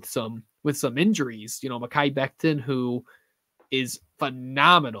too with some injuries. Mekhi Becton, who is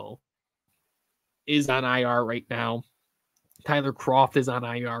phenomenal, is on IR right now. Tyler Kroft is on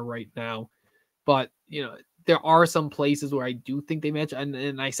IR right now. But, there are some places where I do think they match.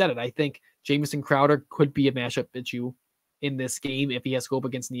 And I said it, I think Jamison Crowder could be a matchup issue in this game if he has to go up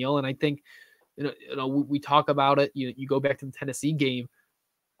against Neal. And I think we talk about it. You go back to the Tennessee game.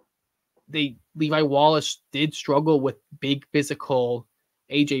 Levi Wallace did struggle with big physical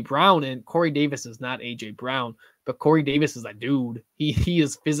AJ Brown, and Corey Davis is not AJ Brown, but Corey Davis is a dude. He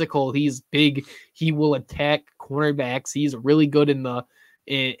is physical. He's big. He will attack cornerbacks. He's really good in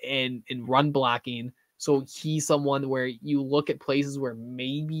run blocking. So he's someone where you look at places where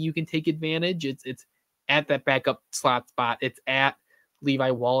maybe you can take advantage. It's at that backup slot spot. It's at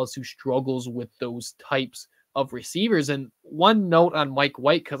Levi Wallace, who struggles with those types of receivers. And one note on Mike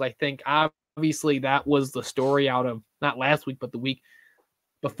White, because I think obviously that was the story out of not last week, but the week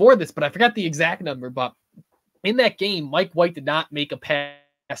before this, but I forgot the exact number. But in that game, Mike White did not make a pass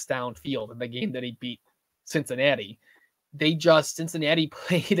downfield in the game that he beat Cincinnati. Cincinnati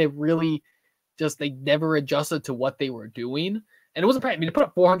played a really they never adjusted to what they were doing. And it wasn't, they put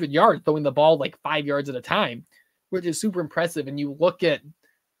up 400 yards throwing the ball like 5 yards at a time, which is super impressive. And you look at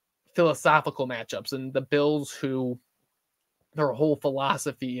philosophical matchups and the Bills, who their whole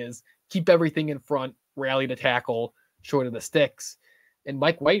philosophy is keep everything in front, rally to tackle, short of the sticks. And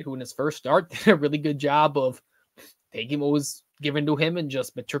Mike White, who in his first start did a really good job of taking what was given to him and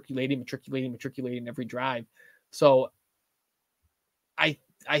just matriculating every drive. So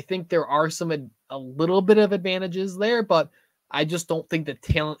I think there are a little bit of advantages there, but I just don't think the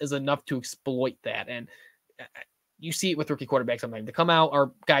talent is enough to exploit that. And you see it with rookie quarterbacks sometimes. They come out,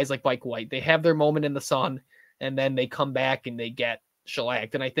 or guys like Mike White, they have their moment in the sun, and then they come back and they get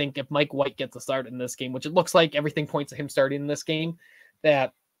shellacked. And I think if Mike White gets a start in this game, which it looks like everything points to him starting in this game,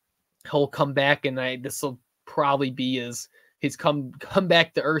 that he'll come back, and this will probably be his come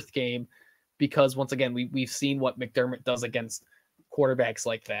back to earth game, because once again, we've seen what McDermott does against quarterbacks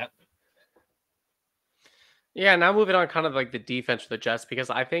like that. Yeah, now moving on kind of like the defense for the Jets, because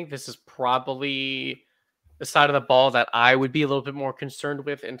I think this is probably the side of the ball that I would be a little bit more concerned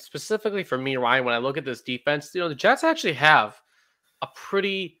with. And specifically for me, Ryan, when I look at this defense, the Jets actually have a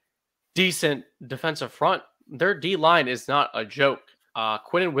pretty decent defensive front. Their D-line is not a joke.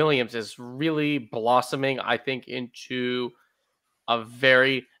 Quinnen Williams is really blossoming, I think, into a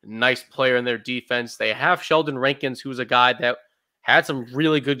very nice player in their defense. They have Sheldon Rankins, who's a guy that had some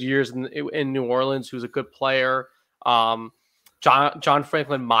really good years in New Orleans, who's a good player. John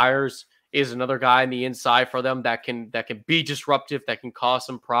Franklin Myers is another guy on the inside for them that can be disruptive, that can cause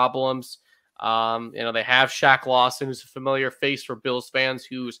some problems. They have Shaq Lawson, who's a familiar face for Bills fans,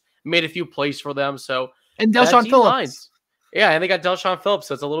 who's made a few plays for them. So and Delshon Phillips. Yeah, and they got Delshon Phillips.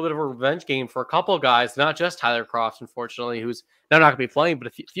 So it's a little bit of a revenge game for a couple of guys, not just Tyler Crofts, unfortunately, who's now not going to be playing, but a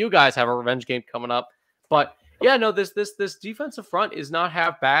few guys have a revenge game coming up. But yeah, no, this defensive front is not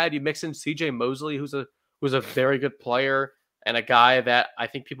half bad. You mix in C.J. Mosley, who's a very good player, and a guy that I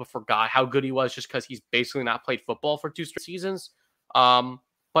think people forgot how good he was just because he's basically not played football for 2 straight seasons.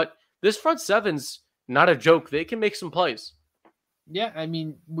 But this front seven's not a joke. They can make some plays. Yeah, I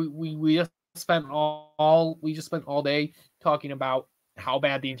mean, we just spent all day talking about how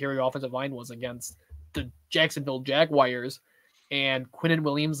bad the interior offensive line was against the Jacksonville Jaguars, and Quinnen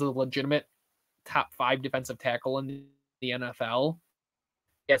Williams is a legitimate top 5 defensive tackle in the NFL.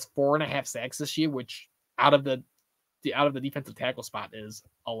 He has 4.5 sacks this year, which out of the defensive tackle spot is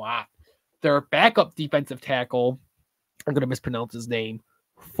a lot. Their backup defensive tackle, I'm going to mispronounce his name,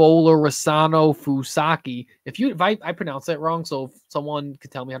 Folorasano Fusaki. If I pronounce that wrong, so if someone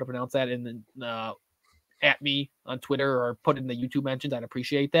could tell me how to pronounce that and then at me on Twitter or put in the YouTube mentions, I'd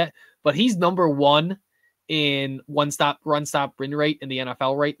appreciate that. But he's number 1 in run stop win rate in the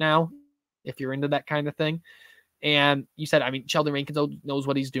NFL right now, if you're into that kind of thing. And you said, I mean, Sheldon Rankins knows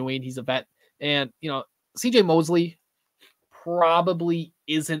what he's doing. He's a vet. And, CJ Mosley probably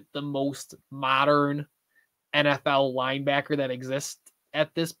isn't the most modern NFL linebacker that exists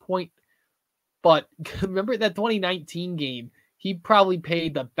at this point. But remember that 2019 game, he probably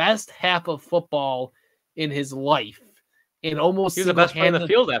played the best half of football in his life. And almost he was the best player in the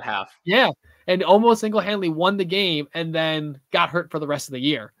field at half. Yeah. And almost single-handedly won the game and then got hurt for the rest of the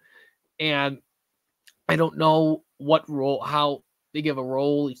year. And I don't know how big of a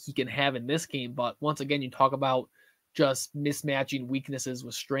role he can have in this game. But once again, you talk about just mismatching weaknesses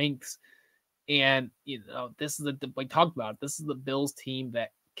with strengths. And, this is we talked about it. This is the Bills team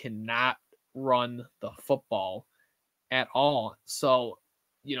that cannot run the football at all. So,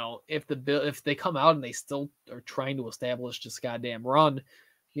 if they come out and they still are trying to establish this goddamn run,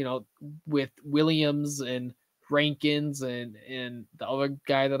 with Williams and Rankins and the other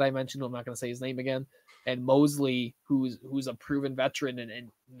guy that I mentioned, I'm not going to say his name again, and Mosley, who's a proven veteran and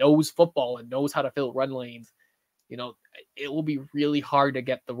knows football and knows how to fill run lanes, it will be really hard to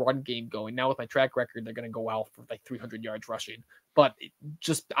get the run game going. Now with my track record, they're going to go out for like 300 yards rushing. But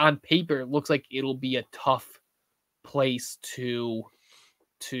just on paper, it looks like it'll be a tough place to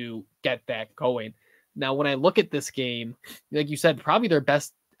get that going. Now, when I look at this game, like you said, probably their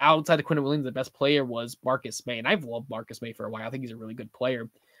best outside of Quinn Williams, the best player was Marcus May. And I've loved Marcus May for a while. I think he's a really good player.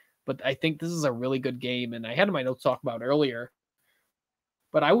 But I think this is a really good game. And I had in my notes talk about earlier,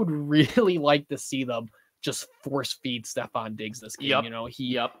 but I would really like to see them just force feed Stephon Diggs this game.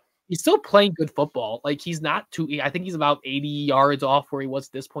 He's still playing good football. Like he's not I think he's about 80 yards off where he was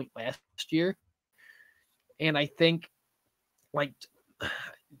at this point last year. And I think like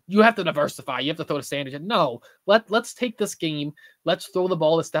you have to diversify. You have to throw to Sanders. No, let's take this game. Let's throw the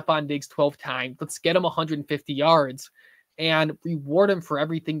ball to Stephon Diggs 12 times. Let's get him 150 yards and reward him for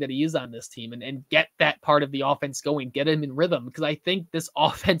everything that he is on this team and get that part of the offense going, get him in rhythm. Because I think this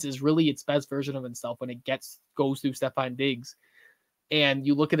offense is really its best version of itself when it goes through Stephon Diggs. And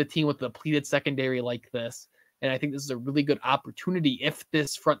you look at a team with a depleted secondary like this, and I think this is a really good opportunity if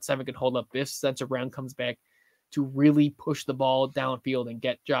this front seven can hold up, if Spencer Brown comes back, to really push the ball downfield and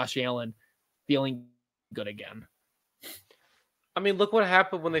get Josh Allen feeling good again. I mean, look what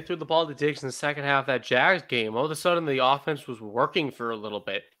happened when they threw the ball to Diggs in the second half of that Jags game. All of a sudden, the offense was working for a little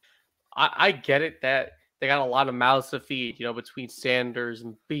bit. I get it that they got a lot of mouths to feed, between Sanders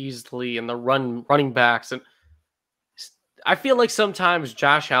and Beasley and the running backs. And I feel like sometimes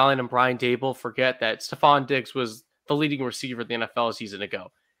Josh Allen and Brian Dable forget that Stephon Diggs was the leading receiver of the NFL a season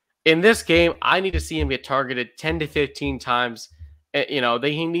ago. In this game, I need to see him get targeted 10 to 15 times.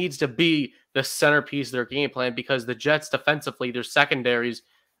 He needs to be the centerpiece of their game plan because the Jets defensively, their secondary's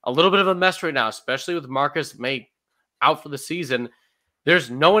a little bit of a mess right now, especially with Marcus May out for the season. There's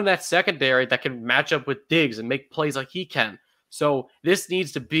no one in that secondary that can match up with Diggs and make plays like he can. So this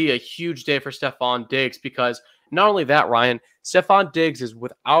needs to be a huge day for Stephon Diggs because not only that, Ryan, Stephon Diggs is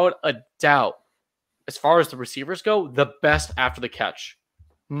without a doubt, as far as the receivers go, the best after the catch.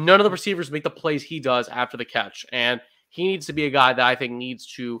 None of the receivers make the plays he does after the catch. And he needs to be a guy that I think needs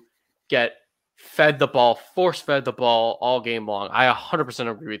to get fed the ball, force-fed the ball all game long. I 100%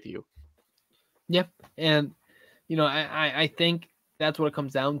 agree with you. Yeah. And, I think that's what it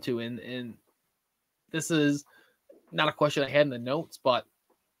comes down to. And this is not a question I had in the notes, but,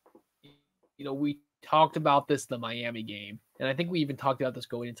 we talked about this in the Miami game. And I think we even talked about this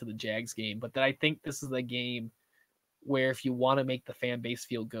going into the Jags game. But that I think this is the game where if you want to make the fan base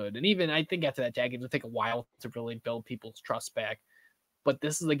feel good, and even I think after that Jags game, it'll take a while to really build people's trust back. But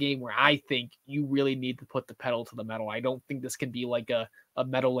this is a game where I think you really need to put the pedal to the metal. I don't think this can be like a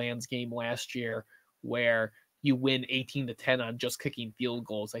Meadowlands game last year where you win 18-10 on just kicking field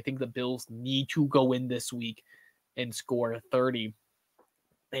goals. I think the Bills need to go in this week and score 30.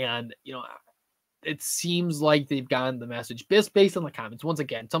 And, it seems like they've gotten the message based on the comments. Once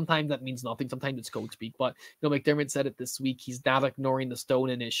again, sometimes that means nothing. Sometimes it's code speak. But McDermott said it this week. He's not ignoring the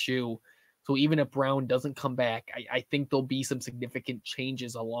stone in his shoe. So even if Brown doesn't come back, I think there'll be some significant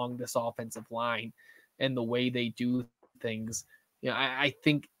changes along this offensive line and the way they do things. I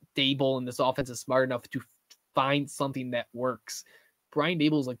think Dable and this offense is smart enough to find something that works. Brian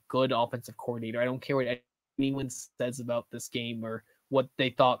Dable is a good offensive coordinator. I don't care what anyone says about this game or what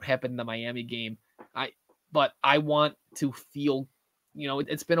they thought happened in the Miami game. But I want to feel,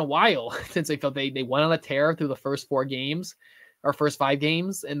 it's been a while since I felt they went on a tear through the first 4 games or first 5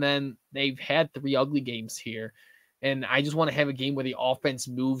 games, and then they've had 3 ugly games here. And I just want to have a game where the offense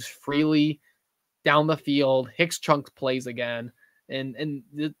moves freely down the field, Hicks chunks plays again. And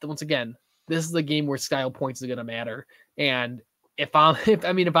once again, this is a game where style points are going to matter. And if I'm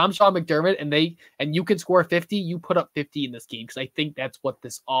Sean McDermott and you can score 50, you put up 50 in this game because I think that's what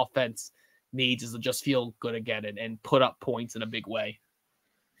this offense needs is to just feel good again and put up points in a big way.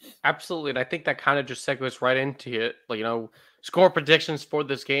 Absolutely. And I think that kind of just segues right into it. Score predictions for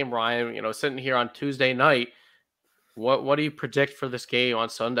this game, Ryan, sitting here on Tuesday night. What do you predict for this game on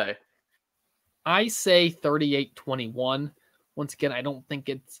Sunday? I say 38-21. Once again, I think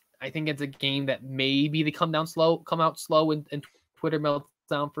it's a game that maybe they come out slow and Twitter melts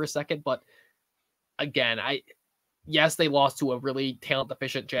down for a second. But again, yes, they lost to a really talent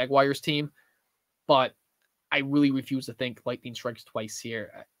deficient Jaguars team, but I really refuse to think lightning strikes twice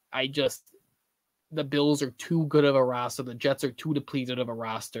here. The Bills are too good of a roster. The Jets are too depleted of a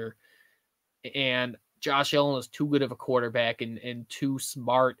roster. And Josh Allen is too good of a quarterback and too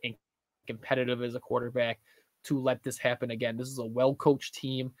smart and competitive as a quarterback to let this happen again. This is a well-coached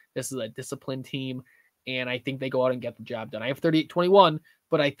team. This is a disciplined team. And I think they go out and get the job done. I have 38-21,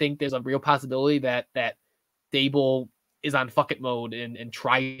 but I think there's a real possibility that Dable is on fuck it mode and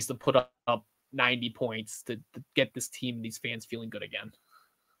tries to put up 90 points to get this team, these fans feeling good again.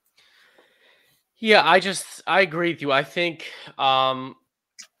 Yeah, I agree with you. I think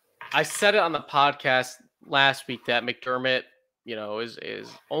I said it on the podcast last week that McDermott, is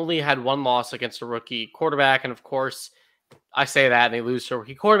only had one loss against a rookie quarterback, and of course, I say that and they lose to a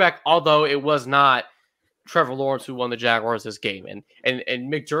rookie quarterback. Although it was not Trevor Lawrence who won the Jaguars this game, and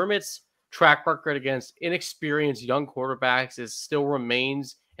McDermott's track record against inexperienced young quarterbacks still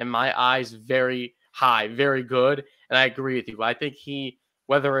remains in my eyes very high, very good. And I agree with you. I think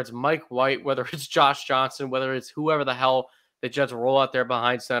whether it's Mike White, whether it's Josh Johnson, whether it's whoever the hell the Jets roll out there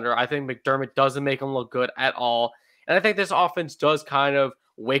behind center, I think McDermott doesn't make them look good at all. And I think this offense does kind of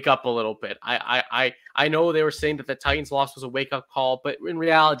wake up a little bit. I know they were saying that the Titans loss was a wake up call, but in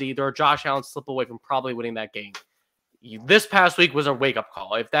reality, they're a Josh Allen slip away from probably winning that game. This past week was a wake up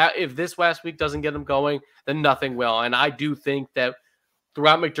call. If this last week doesn't get them going, then nothing will. And I do think that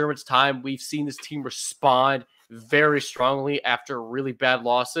throughout McDermott's time, we've seen this team respond very strongly after really bad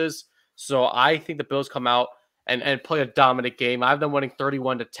losses. So I think the Bills come out and play a dominant game. I have them winning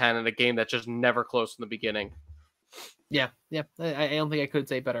 31-10 in a game that's just never close in the beginning. Yeah. I don't think I could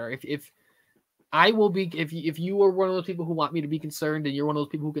say better. If I will be, if you are one of those people who want me to be concerned, and you're one of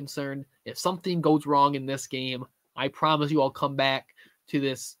those people who are concerned, if something goes wrong in this game, I promise you I'll come back to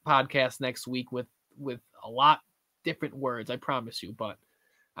this podcast next week with a lot different words. I promise you. But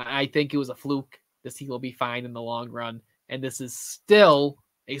I think it was a fluke. This team will be fine in the long run, and this is still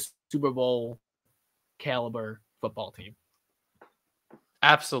a Super Bowl caliber football team.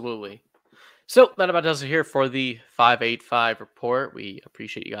 Absolutely. So that about does it here for the 585 report. We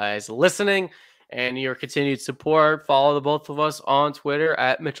appreciate you guys listening and your continued support. Follow the both of us on Twitter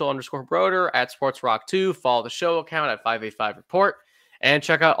at Mitchell_Broder, at SportsRock2. Follow the show account at 585 report, and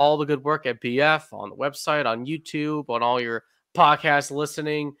check out all the good work at BF on the website, on YouTube, on all your podcast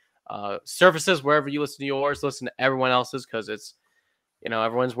listening services, wherever you listen to yours. Listen to everyone else's, because it's,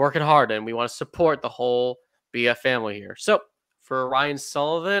 everyone's working hard, and we want to support the whole BF family here. So for Ryan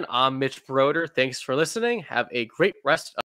Sullivan, I'm Mitch Broder. Thanks for listening. Have a great rest of